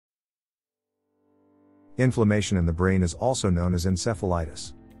Inflammation in the brain is also known as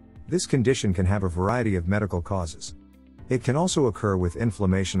encephalitis. This condition can have a variety of medical causes. It can also occur with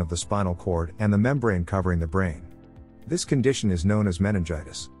inflammation of the spinal cord and the membrane covering the brain. This condition is known as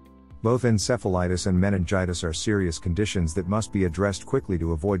meningitis. Both encephalitis and meningitis are serious conditions that must be addressed quickly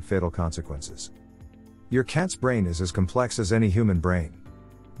to avoid fatal consequences. Your cat's brain is as complex as any human brain.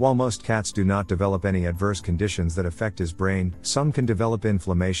 While most cats do not develop any adverse conditions that affect his brain, some can develop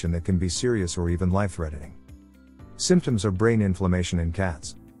inflammation that can be serious or even life-threatening. Symptoms of brain inflammation in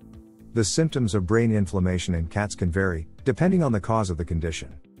cats. The symptoms of brain inflammation in cats can vary, depending on the cause of the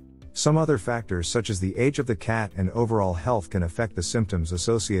condition. Some other factors such as the age of the cat and overall health can affect the symptoms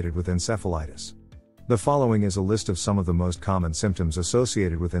associated with encephalitis. The following is a list of some of the most common symptoms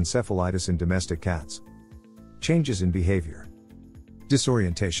associated with encephalitis in domestic cats. Changes in behavior.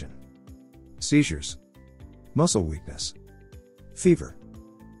 Disorientation. Seizures. Muscle weakness. Fever.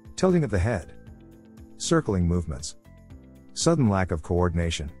 Tilting of the head. Circling movements. Sudden lack of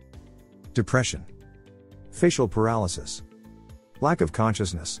coordination. Depression. Facial paralysis. Lack of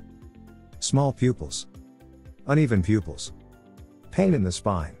consciousness. Small pupils. Uneven pupils. Pain in the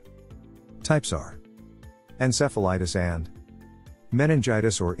spine. Types are encephalitis and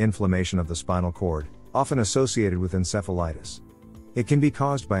meningitis, or inflammation of the spinal cord, often associated with encephalitis. It can be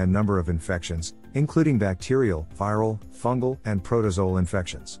caused by a number of infections, including bacterial, viral, fungal, and protozoal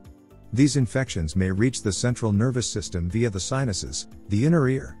infections. These infections may reach the central nervous system via the sinuses, the inner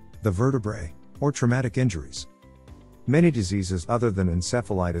ear, the vertebrae, or traumatic injuries. Many diseases other than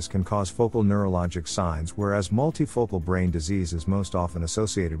encephalitis can cause focal neurologic signs, whereas multifocal brain disease is most often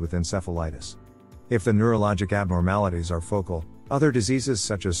associated with encephalitis. If the neurologic abnormalities are focal, other diseases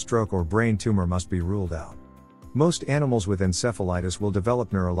such as stroke or brain tumor must be ruled out. Most animals with encephalitis will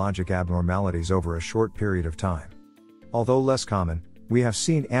develop neurologic abnormalities over a short period of time. Although less common, we have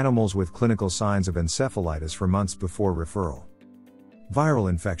seen animals with clinical signs of encephalitis for months before referral. Viral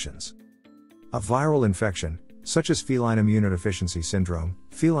infections. A viral infection, such as feline immunodeficiency syndrome,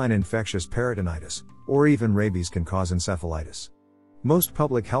 feline infectious peritonitis, or even rabies, can cause encephalitis. Most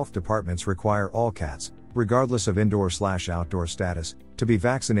public health departments require all cats, regardless of indoor/outdoor status, to be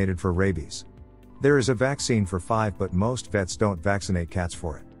vaccinated for rabies. There is a vaccine for 5, but most vets don't vaccinate cats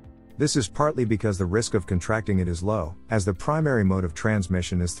for it. This is partly because the risk of contracting it is low, as the primary mode of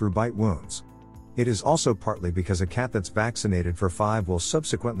transmission is through bite wounds. It is also partly because a cat that's vaccinated for 5 will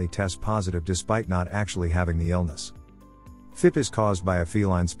subsequently test positive despite not actually having the illness. FIP is caused by a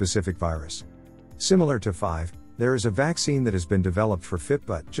feline-specific virus. Similar to 5, there is a vaccine that has been developed for FIP,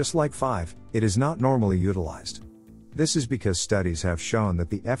 but just like 5, it is not normally utilized. This is because studies have shown that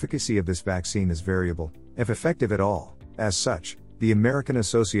the efficacy of this vaccine is variable, if effective at all. As such, the American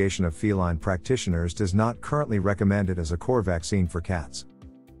Association of Feline Practitioners does not currently recommend it as a core vaccine for cats.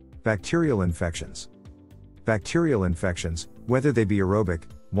 Bacterial infections. Bacterial infections, whether they be aerobic,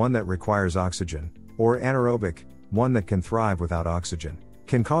 one that requires oxygen, or anaerobic, one that can thrive without oxygen,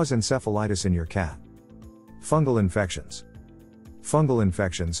 can cause encephalitis in your cat. Fungal infections. Fungal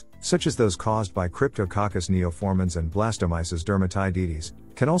infections, such as those caused by Cryptococcus neoformans and Blastomyces dermatitis,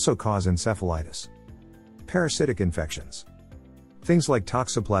 can also cause encephalitis. Parasitic infections. Things like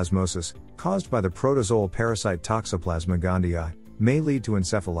toxoplasmosis, caused by the protozoal parasite Toxoplasma gondii, may lead to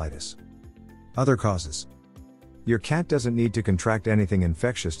encephalitis. Other causes. Your cat doesn't need to contract anything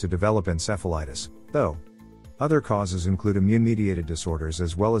infectious to develop encephalitis, though. Other causes include immune-mediated disorders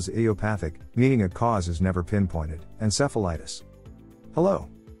as well as idiopathic, meaning a cause is never pinpointed, encephalitis. Hello.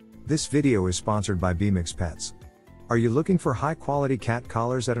 This video is sponsored by BMX Pets. Are you looking for high-quality cat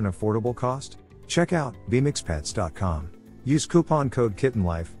collars at an affordable cost? Check out bmxpets.com. Use coupon code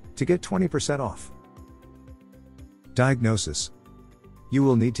KittenLife to get 20% off. Diagnosis. You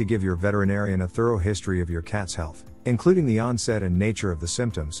will need to give your veterinarian a thorough history of your cat's health, including the onset and nature of the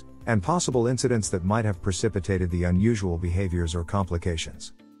symptoms, and possible incidents that might have precipitated the unusual behaviors or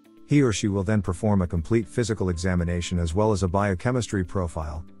complications. He or she will then perform a complete physical examination as well as a biochemistry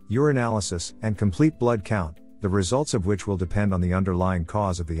profile, urinalysis, and complete blood count, the results of which will depend on the underlying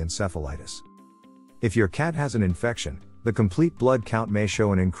cause of the encephalitis. If your cat has an infection, the complete blood count may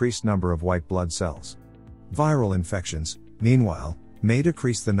show an increased number of white blood cells. Viral infections, meanwhile, may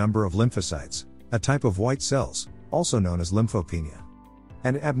decrease the number of lymphocytes, a type of white cells, also known as lymphopenia.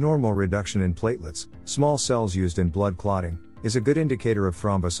 An abnormal reduction in platelets, small cells used in blood clotting, is a good indicator of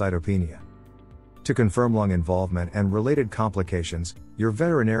thrombocytopenia. To confirm lung involvement and related complications, your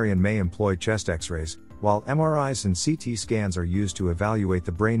veterinarian may employ chest x-rays, while MRIs and CT scans are used to evaluate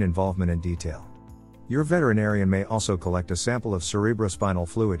the brain involvement in detail. Your veterinarian may also collect a sample of cerebrospinal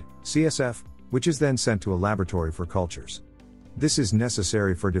fluid, CSF, which is then sent to a laboratory for cultures. This is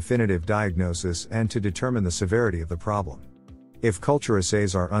necessary for definitive diagnosis and to determine the severity of the problem. If culture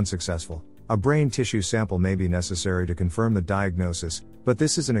assays are unsuccessful, a brain tissue sample may be necessary to confirm the diagnosis, but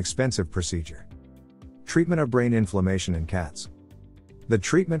this is an expensive procedure. Treatment of brain inflammation in cats. The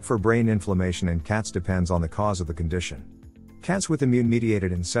treatment for brain inflammation in cats depends on the cause of the condition. Cats with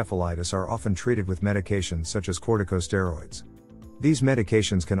immune-mediated encephalitis are often treated with medications such as corticosteroids. These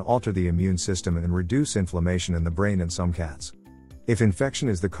medications can alter the immune system and reduce inflammation in the brain in some cats. If infection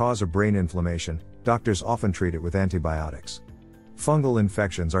is the cause of brain inflammation, doctors often treat it with antibiotics. Fungal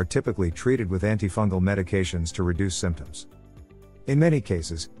infections are typically treated with antifungal medications to reduce symptoms. In many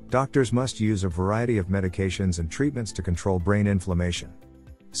cases, doctors must use a variety of medications and treatments to control brain inflammation.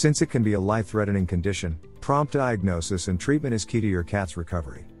 Since it can be a life-threatening condition, prompt diagnosis and treatment is key to your cat's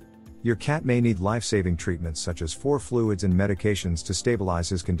recovery. Your cat may need life-saving treatments such as fluids and medications to stabilize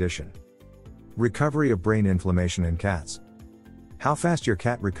his condition. Recovery of brain inflammation in cats. How fast your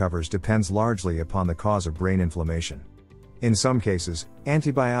cat recovers depends largely upon the cause of brain inflammation. In some cases,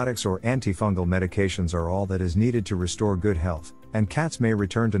 antibiotics or antifungal medications are all that is needed to restore good health, and cats may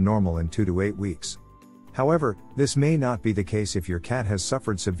return to normal in 2 to 8 weeks. However, this may not be the case if your cat has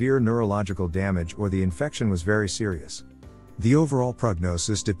suffered severe neurological damage or the infection was very serious. The overall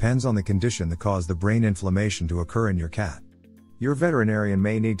prognosis depends on the condition that caused the brain inflammation to occur in your cat. Your veterinarian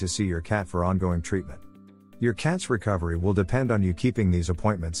may need to see your cat for ongoing treatment. Your cat's recovery will depend on you keeping these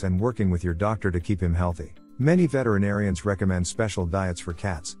appointments and working with your doctor to keep him healthy. Many veterinarians recommend special diets for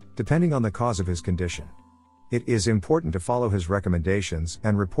cats, depending on the cause of his condition. It is important to follow his recommendations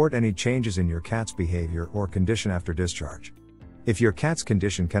and report any changes in your cat's behavior or condition after discharge. If your cat's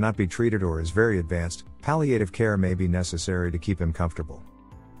condition cannot be treated or is very advanced, palliative care may be necessary to keep him comfortable.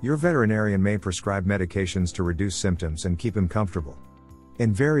 Your veterinarian may prescribe medications to reduce symptoms and keep him comfortable.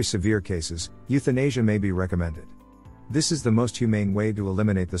 In very severe cases, euthanasia may be recommended. This is the most humane way to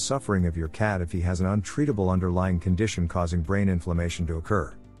eliminate the suffering of your cat if he has an untreatable underlying condition causing brain inflammation to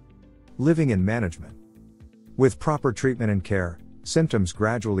occur. Living and management. With proper treatment and care, symptoms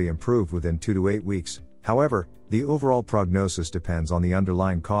gradually improve within 2 to 8 weeks. However, the overall prognosis depends on the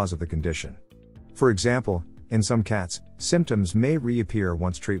underlying cause of the condition. For example, in some cats, symptoms may reappear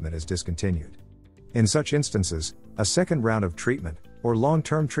once treatment is discontinued. In such instances, a second round of treatment, or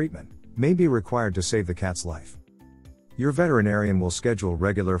long-term treatment, may be required to save the cat's life. Your veterinarian will schedule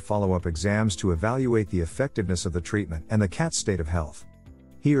regular follow-up exams to evaluate the effectiveness of the treatment and the cat's state of health.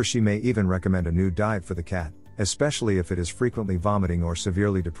 He or she may even recommend a new diet for the cat, especially if it is frequently vomiting or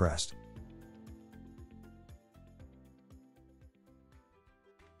severely depressed.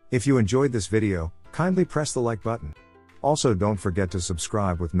 If you enjoyed this video, kindly press the like button. Also, don't forget to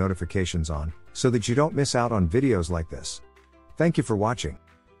subscribe with notifications on, so that you don't miss out on videos like this. Thank you for watching.